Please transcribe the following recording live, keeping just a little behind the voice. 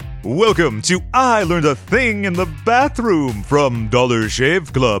Welcome to I Learned a Thing in the Bathroom from Dollar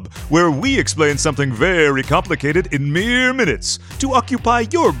Shave Club, where we explain something very complicated in mere minutes to occupy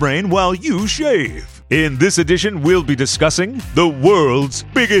your brain while you shave. In this edition, we'll be discussing the world's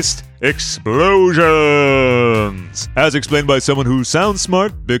biggest explosions, as explained by someone who sounds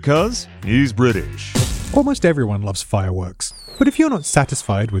smart because he's British. Almost everyone loves fireworks, but if you're not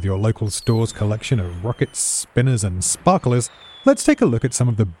satisfied with your local store's collection of rockets, spinners and sparklers, let's take a look at some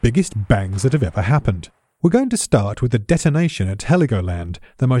of the biggest bangs that have ever happened. We're going to start with the detonation at Heligoland,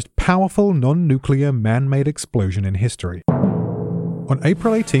 the most powerful non-nuclear man-made explosion in history. On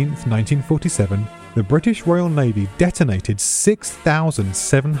April 18th, 1947, the British Royal Navy detonated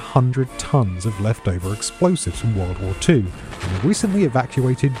 6,700 tons of leftover explosives from World War II on the recently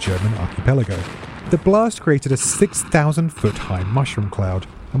evacuated German archipelago. The blast created a 6,000-foot-high mushroom cloud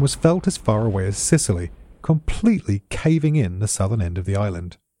and was felt as far away as Sicily, completely caving in the southern end of the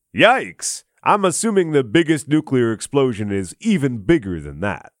island. Yikes! I'm assuming the biggest nuclear explosion is even bigger than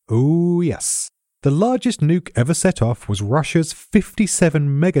that. Oh, yes. The largest nuke ever set off was Russia's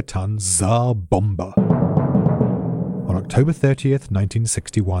 57-megaton Tsar bomber on October 30th,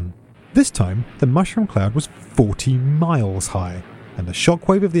 1961. This time, the mushroom cloud was 40 miles high, and the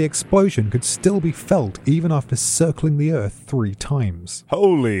shockwave of the explosion could still be felt even after circling the Earth 3 times.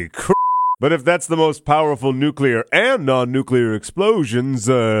 Holy crap! But if that's the most powerful nuclear and non-nuclear explosions,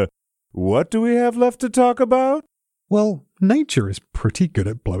 what do we have left to talk about? Well, nature is pretty good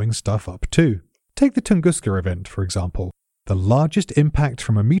at blowing stuff up too. Take the Tunguska event, for example, the largest impact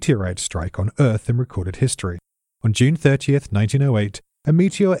from a meteorite strike on Earth in recorded history. On June 30th, 1908, a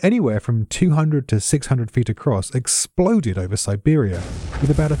meteor anywhere from 200 to 600 feet across exploded over Siberia,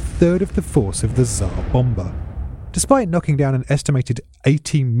 with about a third of the force of the Tsar bomber. Despite knocking down an estimated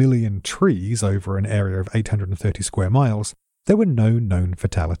 80 million trees over an area of 830 square miles, there were no known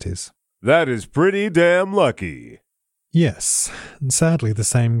fatalities. That is pretty damn lucky. Yes, and sadly the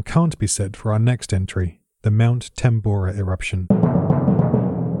same can't be said for our next entry, the Mount Tambora eruption.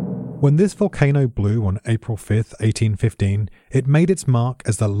 When this volcano blew on April 5th, 1815, it made its mark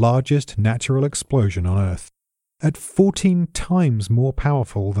as the largest natural explosion on Earth. At 14 times more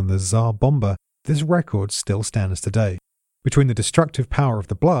powerful than the Tsar bomber, this record still stands today. Between the destructive power of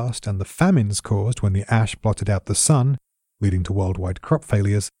the blast and the famines caused when the ash blotted out the sun, leading to worldwide crop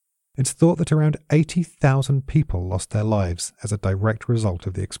failures, it's thought that around 80,000 people lost their lives as a direct result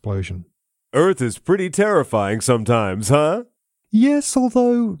of the explosion. Earth is pretty terrifying sometimes, huh? Yes,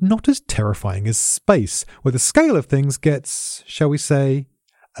 although not as terrifying as space, where the scale of things gets, shall we say,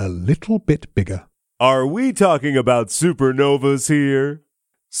 a little bit bigger. Are we talking about supernovas here?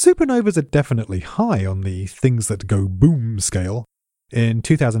 Supernovas are definitely high on the things that go boom scale. In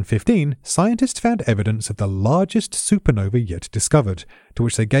 2015, scientists found evidence of the largest supernova yet discovered, to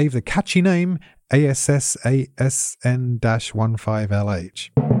which they gave the catchy name ASSASN-15LH.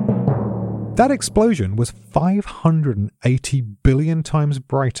 That explosion was 580 billion times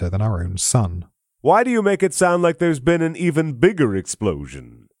brighter than our own sun. Why do you make it sound like there's been an even bigger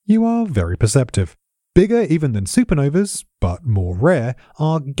explosion? You are very perceptive. Bigger even than supernovas, but more rare,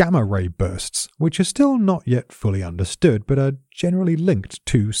 are gamma-ray bursts, which are still not yet fully understood but are generally linked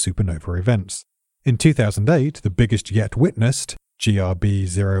to supernova events. In 2008, the biggest yet witnessed, GRB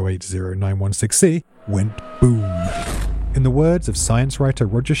 080916C, went boom. In the words of science writer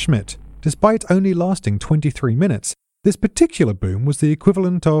Roger Schmidt, despite only lasting 23 minutes, this particular boom was the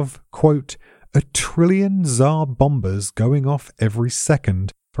equivalent of, quote, a trillion Tsar bombers going off every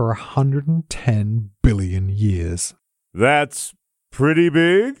second for 110 billion years. That's pretty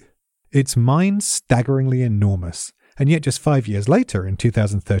big? It's mind-staggeringly enormous, and yet just 5 years later, in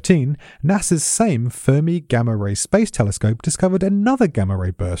 2013, NASA's same Fermi Gamma-Ray Space Telescope discovered another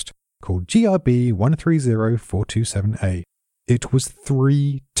gamma-ray burst, called GRB 130427A. It was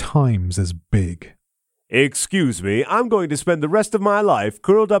 3 times as big. Excuse me, I'm going to spend the rest of my life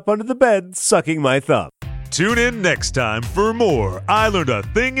curled up under the bed sucking my thumb. Tune in next time for more I Learned a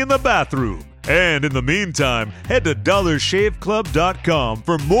Thing in the Bathroom. And in the meantime, head to dollarshaveclub.com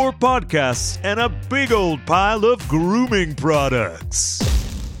for more podcasts and a big old pile of grooming products.